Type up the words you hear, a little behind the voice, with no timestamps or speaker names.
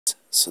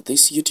So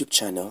this YouTube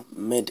channel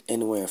made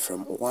anywhere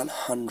from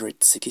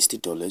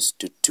 $160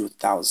 to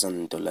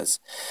 $2,000,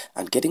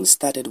 and getting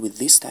started with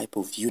this type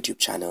of YouTube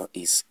channel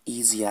is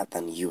easier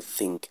than you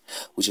think,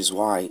 which is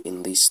why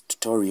in this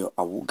tutorial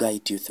I will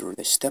guide you through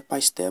the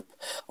step-by-step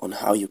on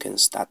how you can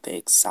start the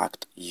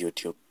exact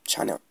YouTube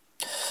channel.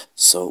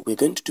 So we're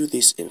going to do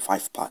this in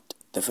 5 parts.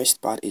 The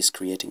first part is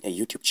creating a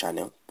YouTube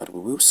channel, but we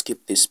will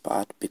skip this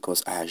part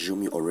because I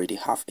assume you already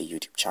have a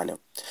YouTube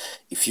channel.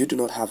 If you do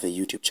not have a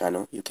YouTube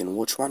channel, you can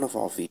watch one of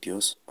our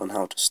videos on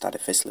how to start a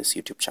faceless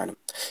YouTube channel.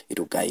 It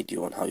will guide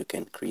you on how you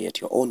can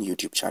create your own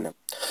YouTube channel.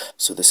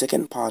 So the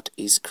second part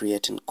is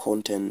creating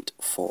content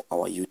for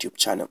our YouTube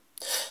channel.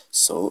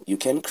 So you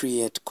can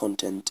create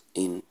content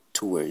in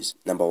 2 ways.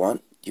 Number 1,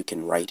 you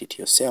can write it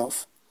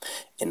yourself.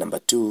 And number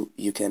 2,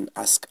 you can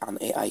ask an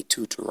AI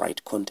tool to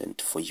write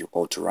content for you,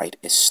 or to write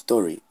a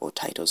story or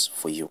titles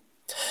for you.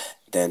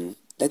 Then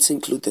let's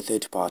include the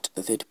third part.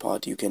 The third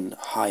part, you can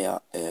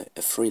hire a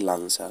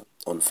freelancer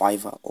on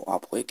Fiverr or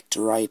Upwork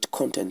to write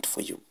content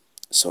for you.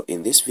 So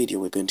in this video,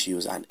 we're going to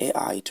use an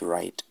AI to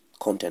write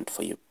content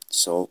for you.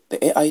 So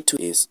the AI tool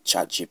is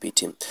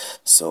ChatGPT.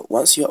 So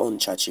once you're on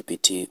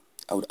ChatGPT,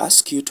 I would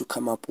ask you to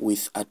come up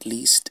with at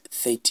least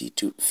 30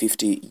 to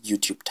 50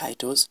 YouTube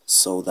titles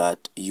so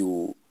that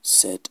you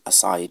set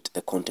aside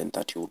the content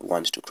that you would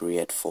want to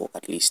create for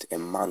at least a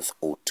month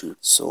or 2.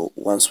 So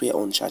once we are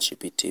on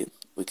ChatGPT,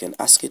 we can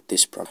ask it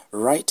this prompt: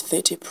 write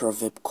 30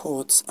 proverb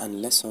quotes and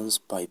lessons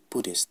by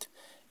Buddhists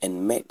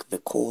and make the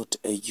quote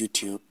a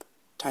YouTube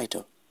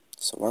title.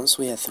 So once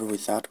we are through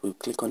with that, we'll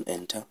click on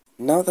enter.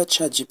 Now that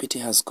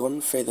ChatGPT has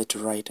gone further to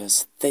write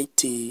us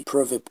 30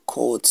 proverb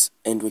quotes,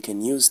 and we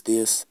can use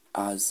this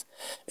as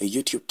a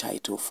YouTube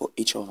title for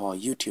each of our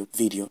YouTube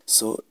video.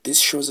 So this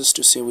shows us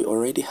to say we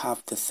already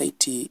have the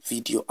 30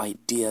 video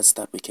ideas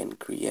that we can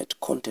create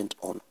content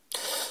on.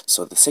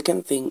 So the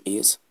second thing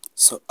is,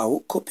 so I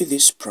will copy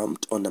this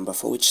prompt on number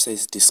 4, which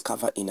says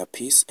discover inner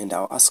peace, and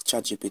I'll ask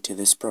ChatGPT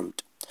this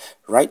prompt: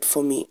 write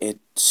for me a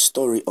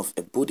story of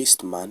a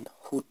Buddhist man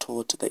who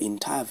taught the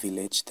entire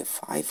village the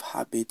 5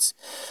 habits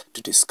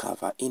to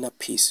discover inner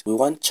peace. We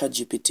want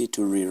ChatGPT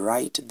to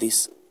rewrite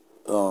this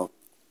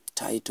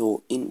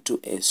title into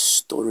a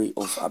story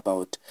of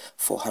about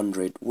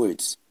 400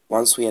 words.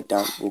 Once we are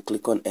done, we'll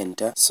click on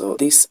enter. So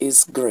this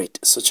is great.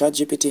 So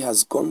ChatGPT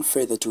has gone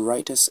further to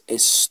write us a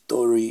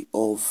story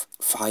of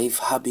 5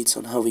 habits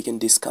on how we can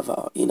discover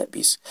our inner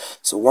peace.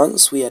 So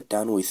once we are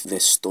done with the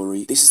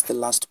story, this is the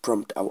last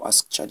prompt I'll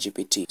ask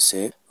ChatGPT.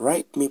 Say,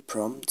 write me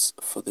prompts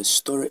for the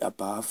story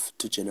above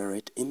to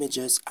generate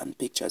images and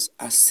pictures,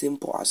 as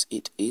simple as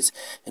it is,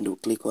 and we'll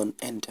click on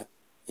enter.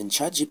 And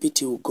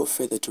ChatGPT will go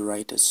further to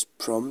write us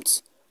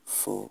prompts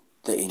for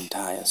the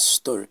entire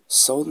story.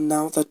 So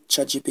now that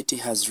ChatGPT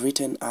has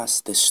written us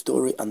the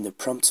story and the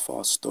prompts for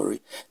our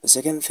story, the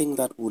second thing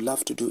that we'll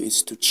have to do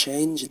is to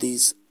change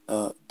this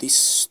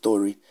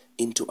story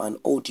into an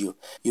audio.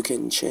 You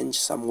can change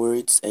some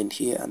words and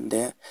here and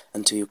there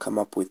until you come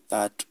up with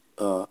that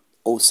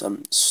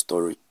awesome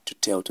story to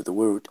tell to the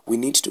world. We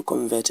need to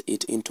convert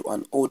it into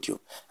an audio,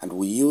 and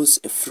we use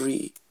a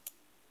free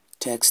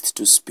text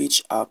to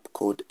speech app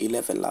called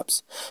 11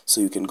 Labs.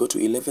 So you can go to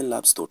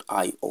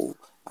 11labs.io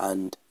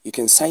and you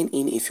can sign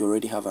in if you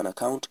already have an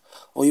account,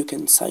 or you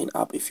can sign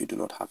up if you do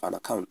not have an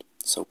account.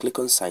 So click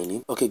on sign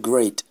in. Okay,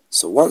 great.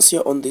 So once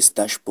you're on this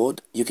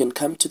dashboard, you can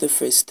come to the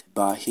first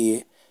bar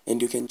here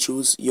and you can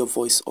choose your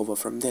voiceover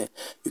from there.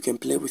 You can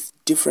play with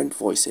different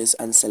voices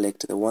and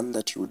select the one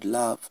that you would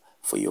love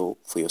for your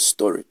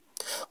story.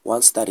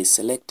 Once that is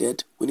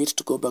selected, we need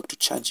to go back to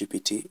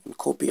ChatGPT and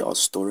copy our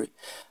story.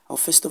 I'll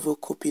first of all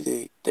copy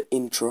the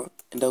intro,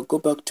 and I'll go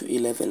back to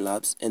 11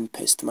 Labs and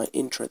paste my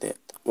intro there.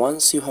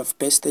 Once you have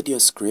pasted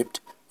your script,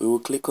 we will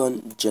click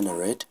on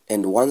generate,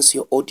 and once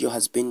your audio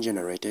has been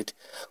generated,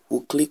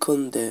 we'll click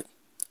on the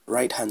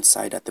right hand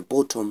side at the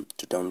bottom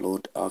to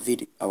download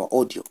our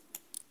audio.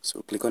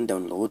 So click on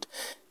download,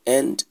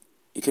 and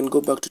you can go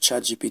back to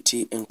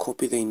ChatGPT and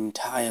copy the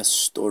entire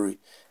story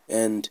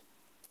and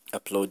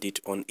upload it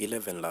on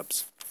 11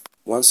 Labs.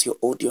 Once your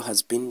audio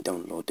has been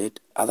downloaded,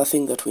 other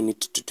thing that we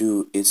need to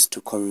do is to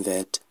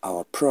convert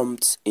our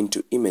prompts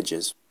into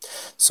images.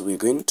 So we're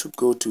going to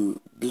go to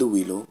Blue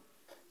Willow.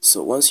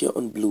 So once you're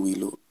on Blue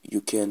Willow,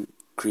 you can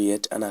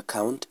create an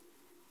account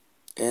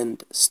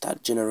and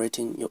start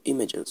generating your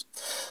images.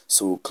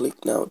 So we'll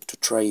click now to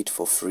try it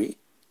for free,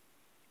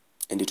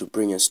 and it will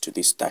bring us to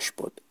this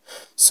dashboard.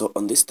 So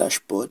on this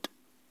dashboard,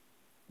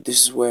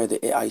 this is where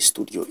the AI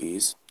Studio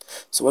is.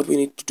 So what we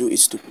need to do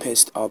is to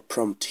paste our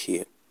prompt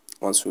here.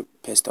 Once we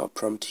paste our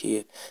prompt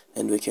here,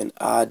 and we can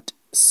add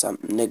some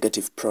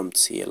negative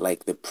prompts here,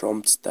 like the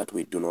prompts that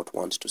we do not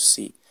want to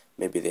see.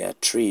 Maybe they are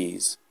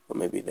trees, or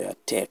maybe they are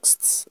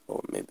texts,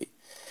 or maybe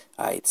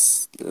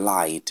it's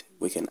light.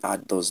 We can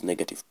add those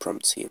negative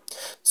prompts here.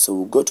 So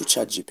we'll go to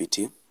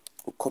ChatGPT,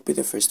 we'll copy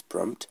the first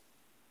prompt,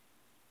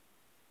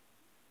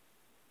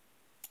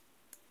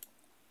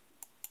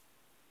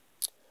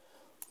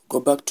 go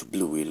back to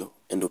Blue Willow,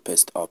 and we'll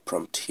paste our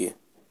prompt here.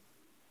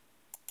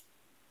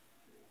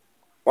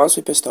 Once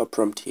we paste our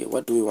prompt here,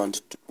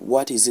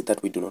 what is it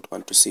that we do not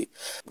want to see?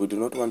 We do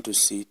not want to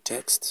see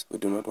text, we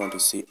do not want to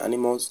see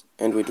animals,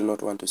 and we do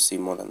not want to see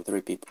more than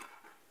 3 people.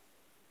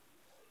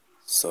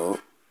 So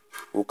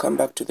we'll come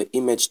back to the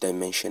image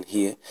dimension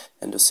here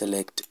and we'll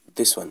select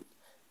this one,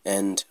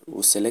 and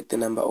we'll select the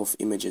number of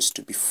images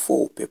to be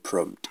 4 per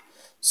prompt.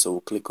 So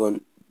we'll click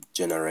on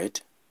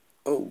generate.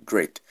 Oh,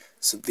 great.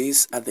 So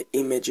these are the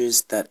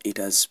images that it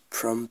has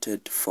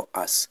prompted for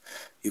us.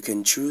 You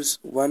can choose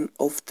one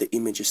of the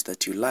images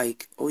that you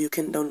like, or you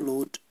can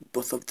download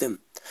both of them.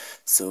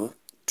 So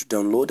to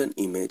download an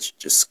image,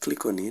 just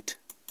click on it,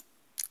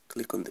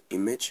 click on the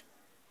image.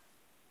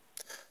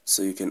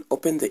 So you can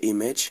open the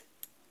image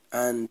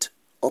and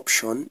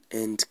option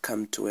and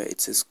come to where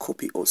it says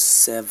copy or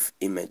save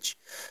image.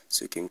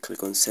 So you can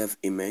click on save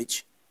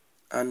image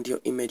and your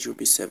image will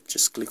be saved.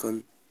 Just click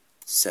on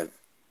save.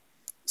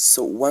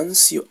 So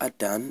once you are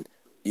done,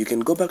 you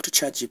can go back to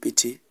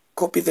ChatGPT,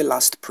 copy the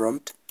last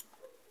prompt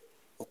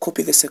or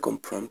copy the second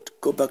prompt,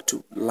 go back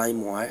to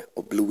LimeWire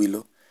or Blue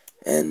Willow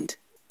and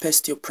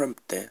paste your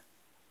prompt there.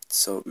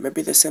 So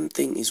maybe the same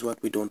thing is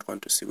what we don't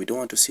want to see. We don't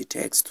want to see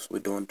text, we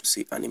don't want to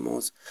see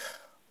animals,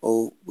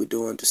 or we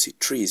don't want to see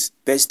trees.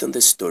 Based on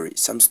the story,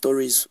 some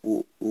stories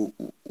will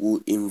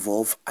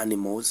involve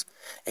animals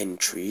and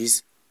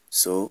trees,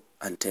 so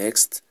and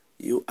text,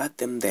 you add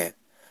them there.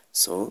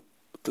 So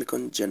click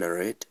on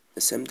generate, the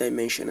same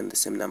dimension and the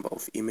same number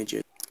of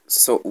images.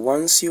 So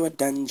once you are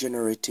done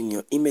generating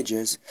your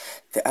images,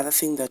 the other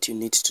thing that you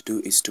need to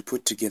do is to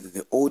put together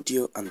the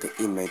audio and the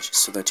image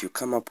so that you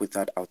come up with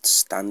that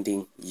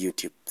outstanding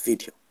YouTube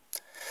video.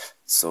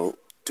 So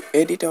to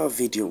edit our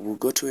video, we'll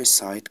go to a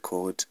site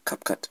called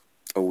CapCut,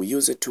 or we'll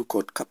use a tool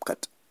called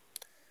CapCut.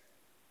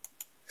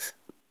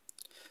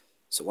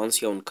 So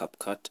once you're on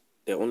CapCut,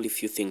 there are only a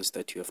few things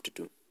that you have to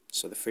do.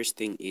 So the first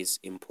thing is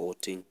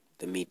importing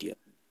the media.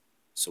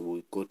 So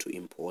we'll go to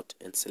import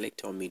and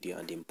select our media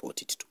and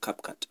import it to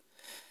CapCut.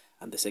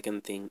 And the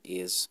second thing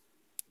is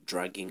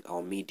dragging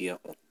our media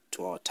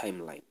to our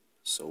timeline.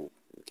 So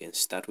we can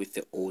start with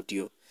the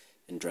audio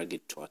and drag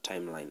it to our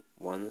timeline.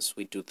 Once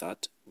we do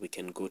that, we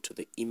can go to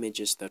the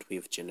images that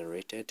we've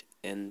generated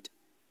and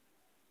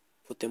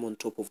put them on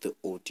top of the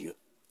audio.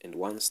 And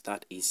once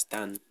that is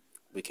done,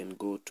 we can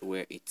go to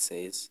where it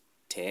says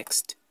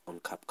text on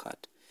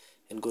CapCut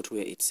and go to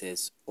where it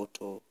says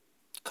auto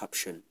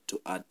caption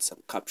to add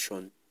some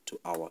caption to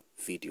our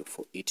video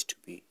for it to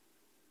be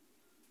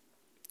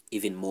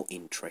even more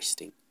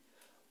interesting.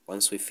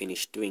 Once we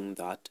finish doing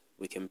that,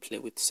 we can play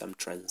with some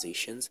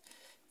transitions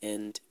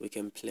and we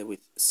can play with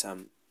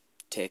some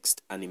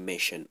text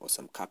animation or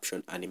some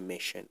caption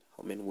animation,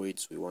 how many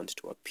words we want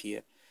to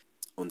appear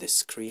on the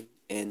screen,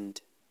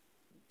 and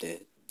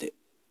the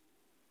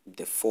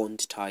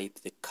font type,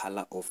 the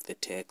color of the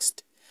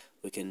text.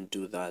 We can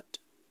do that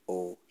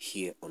all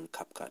here on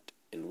CapCut.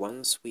 And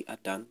once we are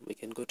done, we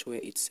can go to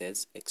where it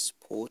says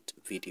export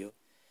video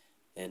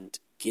and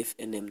give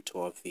a name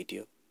to our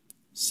video,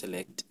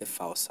 select the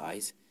file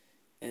size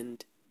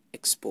and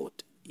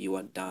export. You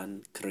are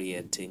done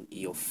creating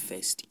your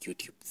first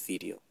YouTube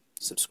video.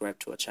 Subscribe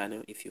to our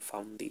channel if you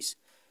found this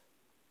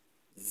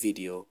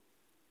video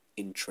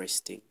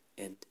interesting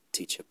and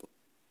teachable.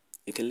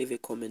 You can leave a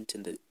comment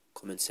in the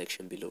comment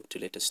section below to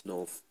let us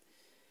know of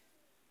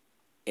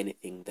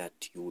anything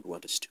that you would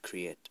want us to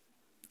create.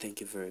 Thank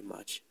you very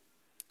much.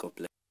 God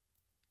bless.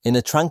 In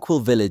a tranquil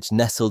village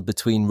nestled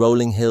between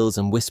rolling hills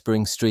and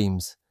whispering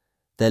streams,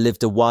 there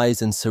lived a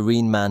wise and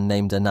serene man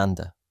named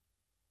Ananda.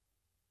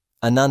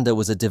 Ananda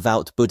was a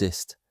devout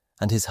Buddhist,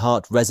 and his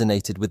heart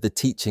resonated with the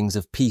teachings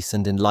of peace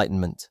and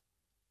enlightenment.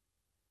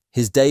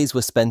 His days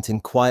were spent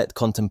in quiet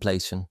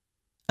contemplation,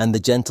 and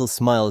the gentle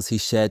smiles he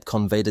shared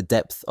conveyed a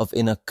depth of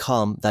inner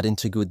calm that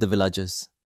intrigued the villagers.